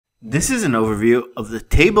This is an overview of the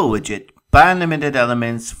Table Widget by Unlimited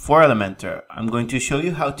Elements for Elementor. I'm going to show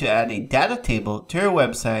you how to add a data table to your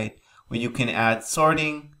website where you can add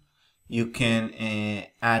sorting, you can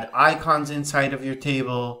add icons inside of your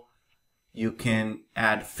table, you can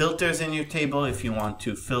add filters in your table if you want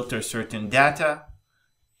to filter certain data,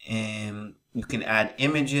 and you can add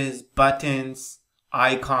images, buttons,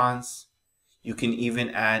 icons. You can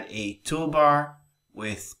even add a toolbar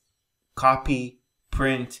with copy,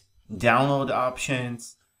 print, download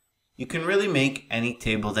options. You can really make any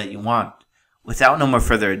table that you want. Without no more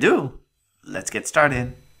further ado, let's get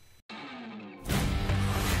started.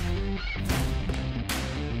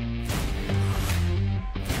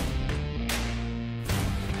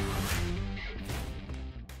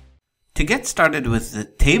 To get started with the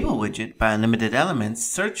Table Widget by Unlimited Elements,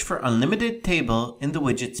 search for Unlimited Table in the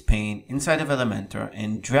Widgets pane inside of Elementor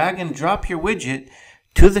and drag and drop your widget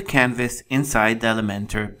to the canvas inside the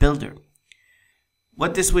Elementor builder.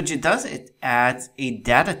 What this widget does, it adds a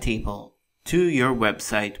data table to your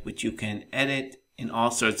website, which you can edit in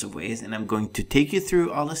all sorts of ways, and I'm going to take you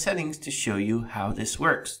through all the settings to show you how this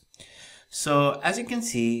works. So as you can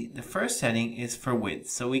see, the first setting is for width.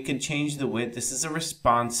 So we can change the width. This is a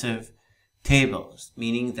responsive table,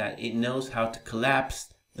 meaning that it knows how to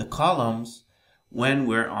collapse the columns when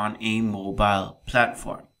we're on a mobile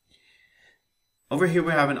platform. Over here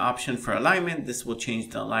we have an option for alignment. This will change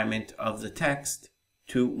the alignment of the text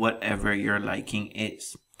to whatever your liking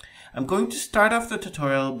is. I'm going to start off the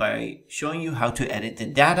tutorial by showing you how to edit the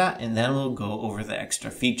data, and then we'll go over the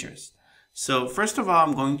extra features. So first of all,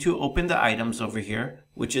 I'm going to open the items over here,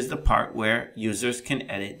 which is the part where users can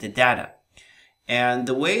edit the data. And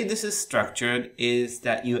the way this is structured is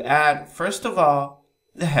that you add, first of all,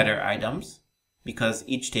 the header items, because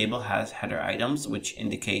each table has header items which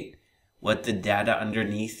indicate what the data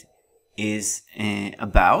underneath is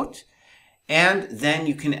about. And then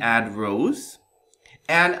you can add rows,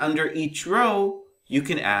 and under each row you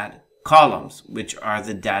can add columns, which are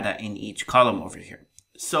the data in each column over here.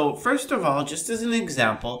 So first of all, just as an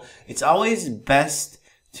example, it's always best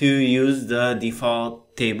to use the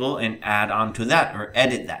default table and add on to that or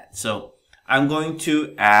edit that. So I'm going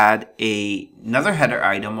to add another header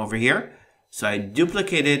item over here. So I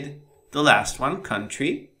duplicated the last one,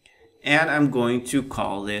 country, and I'm going to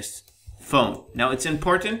call this phone. Now it's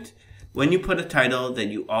important when you put a title that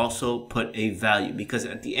you also put a value, because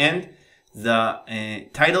at the end, the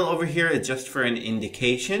title over here is just for an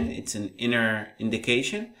indication. It's an inner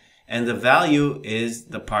indication. And the value is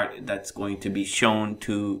the part that's going to be shown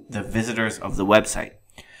to the visitors of the website.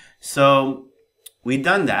 So we've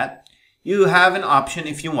done that. You have an option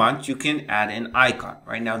if you want, you can add an icon.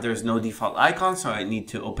 Right now there's no default icon, so I need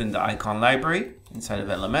to open the icon library inside of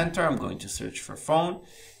Elementor. I'm going to search for phone,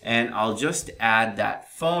 and I'll just add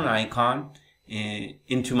that phone icon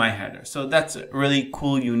into my header. So that's a really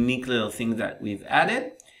cool, unique little thing that we've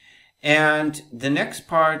added. And the next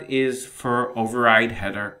part is for override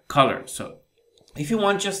header color. So if you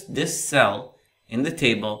want just this cell in the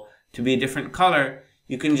table to be a different color,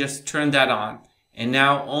 you can just turn that on. And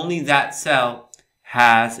now only that cell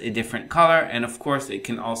has a different color. And of course, it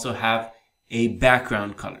can also have a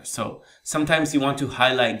background color. So sometimes you want to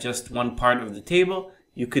highlight just one part of the table,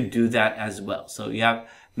 you could do that as well. So you have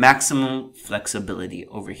maximum flexibility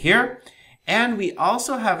over here. And we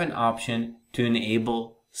also have an option to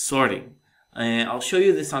enable sorting. And I'll show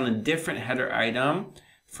you this on a different header item.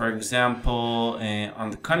 For example,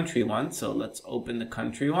 on the country one. So let's open the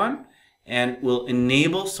country one, and we'll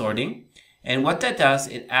enable sorting. And what that does,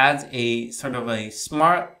 it adds a sort of a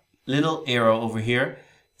smart little arrow over here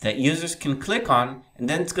that users can click on, and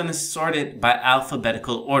then it's going to sort it by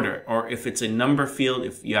alphabetical order. Or if it's a number field,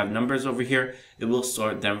 if you have numbers over here, it will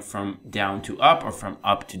sort them from down to up or from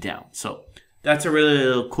up to down. So that's a really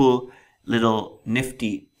little cool little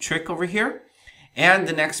nifty trick over here. And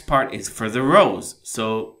the next part is for the rows.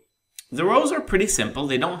 So the rows are pretty simple.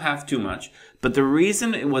 They don't have too much. But the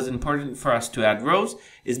reason it was important for us to add rows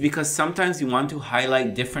is because sometimes you want to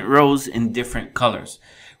highlight different rows in different colors.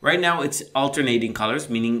 Right now it's alternating colors,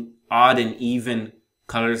 meaning odd and even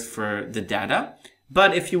colors for the data.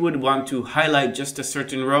 But if you would want to highlight just a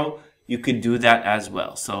certain row, you could do that as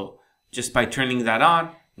well. So just by turning that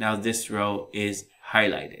on, now this row is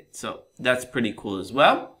highlighted. So that's pretty cool as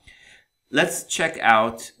well. Let's check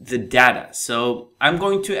out the data. So I'm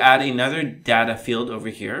going to add another data field over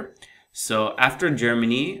here. So after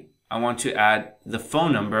Germany, I want to add the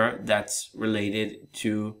phone number that's related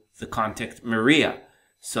to the contact Maria.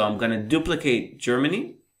 So I'm going to duplicate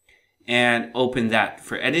Germany and open that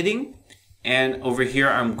for editing. And over here,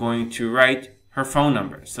 I'm going to write her phone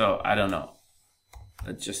number. So I don't know,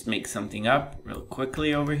 Let's just make something up real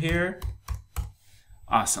quickly over here.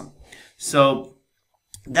 Awesome. So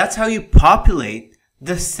that's how you populate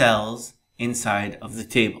the cells inside of the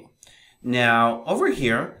table. Now over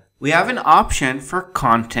here, we have an option for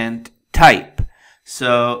content type.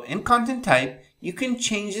 So in content type, you can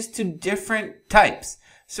change this to different types.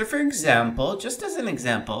 So for example, just as an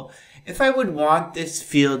example, if I would want this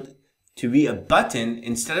field to be a button,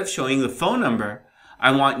 instead of showing the phone number,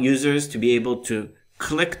 I want users to be able to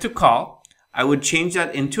click to call. I would change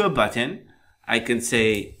that into a button. I can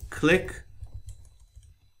say click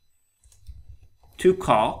to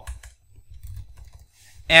call.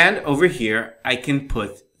 And over here, I can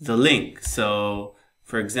put the link. So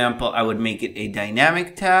for example, I would make it a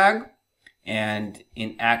dynamic tag. And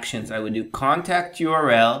in actions, I would do contact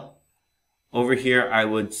URL. Over here, I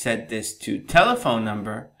would set this to telephone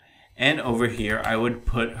number. And over here, I would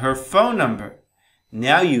put her phone number.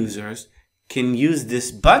 Now users can use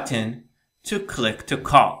this button to click to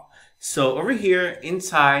call. So over here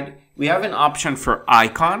inside, we have an option for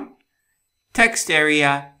icon, text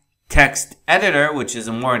area, text editor, which is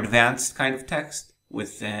a more advanced kind of text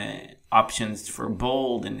with options for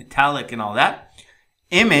bold and italic and all that.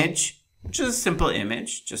 Image, which is a simple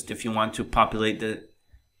image, just if you want to populate the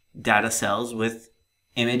data cells with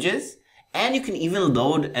images. And you can even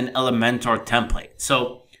load an Elementor template.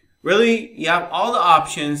 So really, you have all the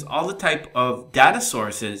options, all the type of data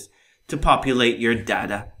sources to populate your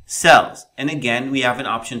data cells. And again, we have an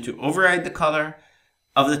option to override the color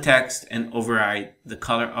of the text and override the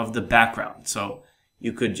color of the background. So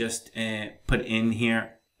you could just put in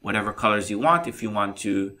here whatever colors you want if you want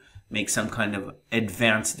to make some kind of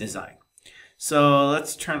advanced design. So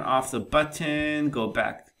let's turn off the button, go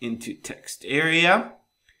back into text area,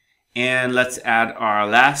 and let's add our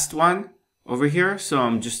last one over here. So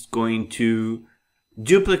I'm just going to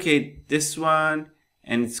duplicate this one,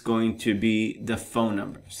 and it's going to be the phone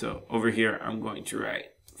number. So over here, I'm going to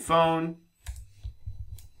write phone,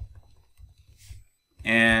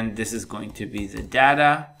 and this is going to be the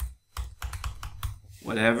data,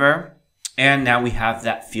 whatever. And now we have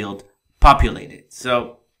that field populated.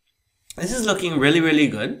 So this is looking really, really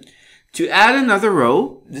good. To add another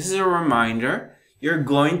row, this is a reminder, you're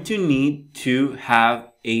going to need to have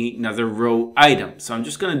another row item. So I'm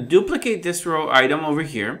just going to duplicate this row item over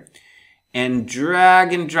here and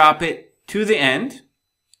drag and drop it to the end.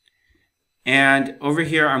 And over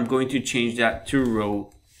here, I'm going to change that to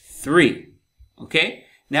row 3. Okay,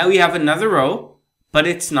 now we have another row, but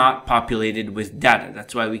it's not populated with data.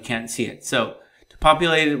 That's why we can't see it. So to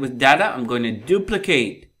populate it with data, I'm going to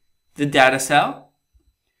duplicate the data cell,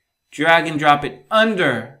 drag and drop it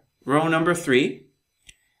under row number 3.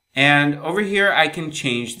 And over here, I can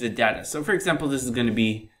change the data. So for example, this is going to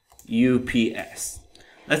be UPS.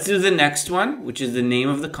 Let's do the next one, which is the name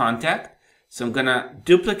of the contact. So I'm going to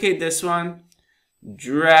duplicate this one,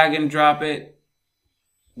 drag and drop it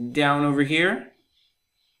down over here.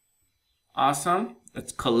 Awesome.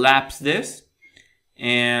 Let's collapse this.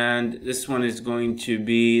 And this one is going to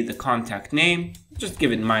be the contact name. Just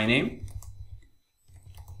give it my name.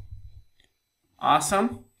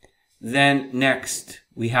 Awesome. Then next,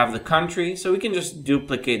 we have the country. So we can just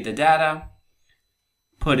duplicate the data,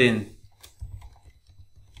 put in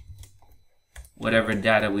whatever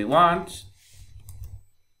data we want.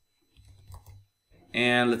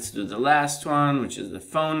 And let's do the last one, which is the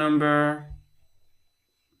phone number.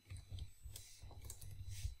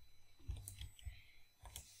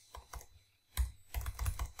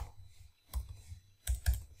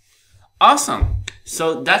 Awesome.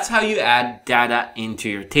 So that's how you add data into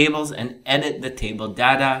your tables and edit the table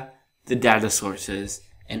data, the data sources,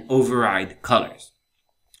 and override colors.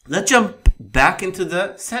 Let's jump back into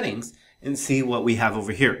the settings and see what we have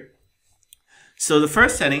over here. So the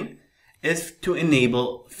first setting is to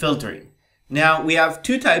enable filtering. Now we have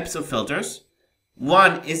two types of filters.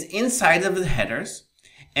 One is inside of the headers,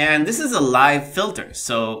 and this is a live filter.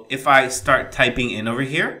 So if I start typing in over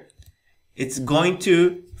here, it's going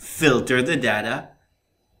to filter the data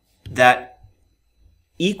that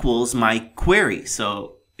equals my query.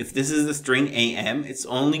 So if this is the string AM, it's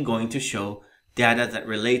only going to show data that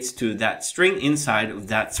relates to that string inside of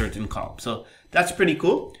that certain column. So that's pretty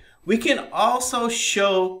cool. We can also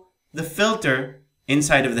show the filter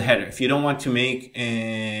inside of the header if you don't want to make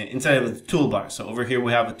inside of the toolbar. So over here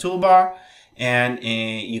we have a toolbar, and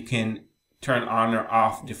you can turn on or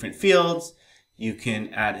off different fields. You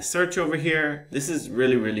can add a search over here. This is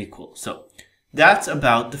really, really cool. So that's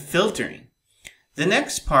about the filtering. The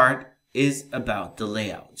next part is about the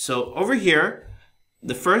layout. So over here,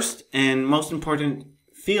 the first and most important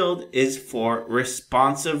field is for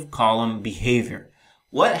responsive column behavior.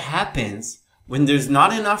 what happens when there's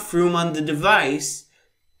not enough room on the device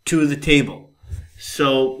to the table.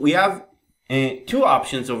 So we have two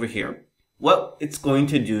options over here, what it's going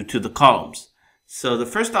to do to the columns. So the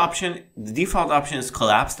first option, the default option is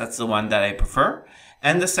collapse. That's the one that I prefer.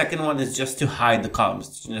 And the second one is just to hide the columns.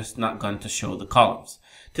 It's just not going to show the columns.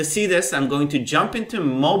 To see this, I'm going to jump into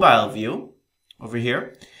mobile view over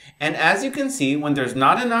here. And as you can see, when there's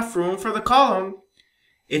not enough room for the column,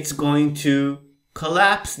 it's going to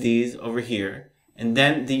collapse these over here. And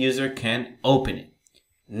then the user can open it.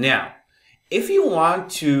 Now, if you want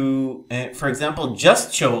to, for example,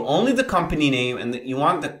 just show only the company name and you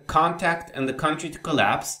want the contact and the country to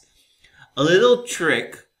collapse, a little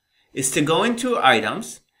trick is to go into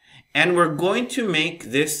items and we're going to make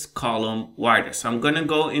this column wider. So I'm going to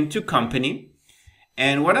go into company,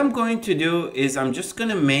 and what I'm going to do is I'm just going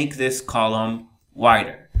to make this column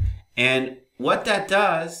wider. And what that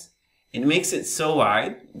does, it makes it so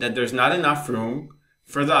wide that there's not enough room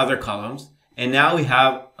for the other columns. And now we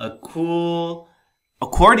have a cool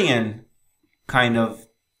accordion, kind of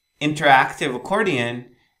interactive accordion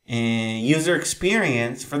user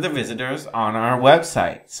experience for the visitors on our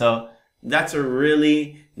website. So that's a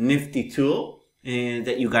really nifty tool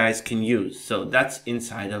that you guys can use. So that's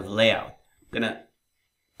inside of layout. I'm gonna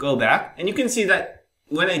go back, and you can see that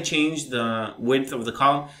when I change the width of the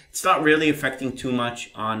column, it's not really affecting too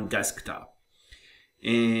much on desktop.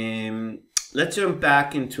 Let's jump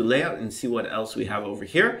back into layout and see what else we have over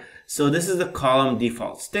here. So this is the column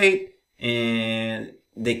default state, and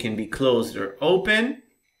they can be closed or open.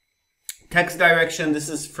 Text direction, this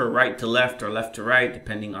is for right to left or left to right,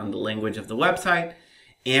 depending on the language of the website.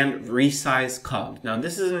 And resize columns. Now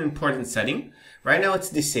this is an important setting. Right now it's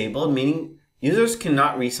disabled, meaning users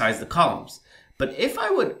cannot resize the columns. But if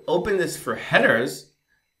I would open this for headers,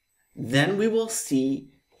 then we will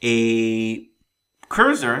see a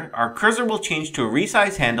cursor. Our cursor will change to a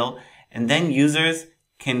resize handle, and then users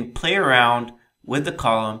can play around with the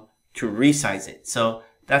column to resize it. So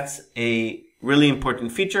that's a really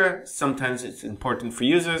important feature. Sometimes it's important for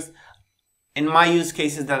users. In my use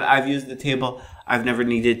cases that I've used the table, I've never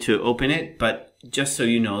needed to open it, but just so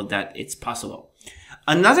you know that it's possible.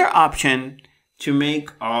 Another option to make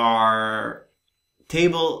our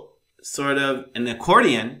table sort of an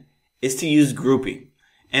accordion is to use grouping.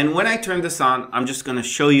 And when I turn this on, I'm just going to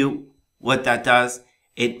show you what that does.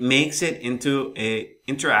 It makes it into an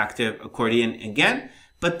interactive accordion again,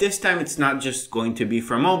 but this time it's not just going to be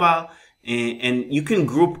for mobile, and you can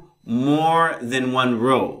group more than one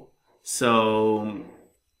row. So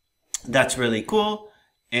that's really cool,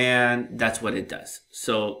 and that's what it does.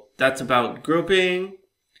 So that's about grouping.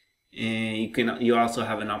 And you also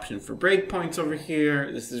have an option for breakpoints over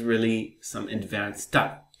here. This is really some advanced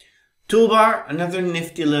stuff. Toolbar, another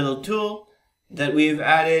nifty little tool that we've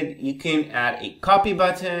added. You can add a copy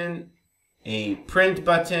button, a print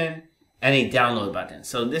button, and a download button.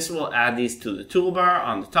 So this will add these to the toolbar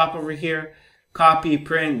on the top over here. Copy,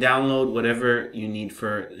 print, download, whatever you need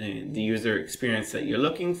for the user experience that you're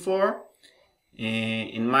looking for. And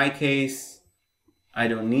in my case, I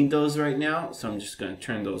don't need those right now, so I'm just going to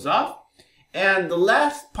turn those off. And the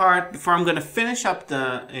last part, before I'm going to finish up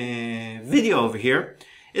the video over here,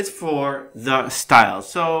 is for the style.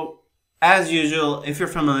 So as usual, if you're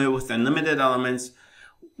familiar with Unlimited Elements,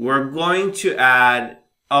 we're going to add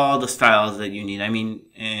all the styles that you need. I mean,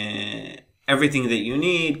 everything that you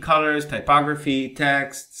need: colors, typography,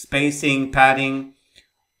 text, spacing, padding,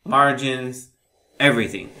 margins,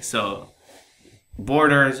 everything. So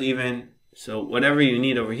borders even. So whatever you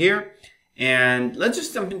need over here. And let's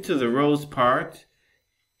just jump into the rows part.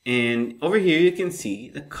 And over here you can see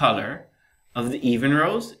the color of the even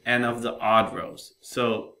rows and of the odd rows.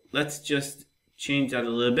 So let's just change that a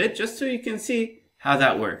little bit just so you can see how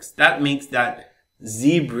that works. That makes that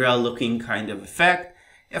zebra looking kind of effect.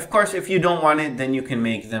 Of course, if you don't want it, then you can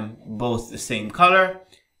make them both the same color,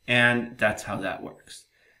 and that's how that works.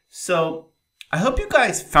 So I hope you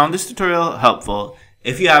guys found this tutorial helpful.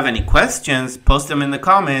 If you have any questions, post them in the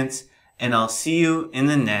comments, and I'll see you in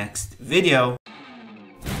the next video.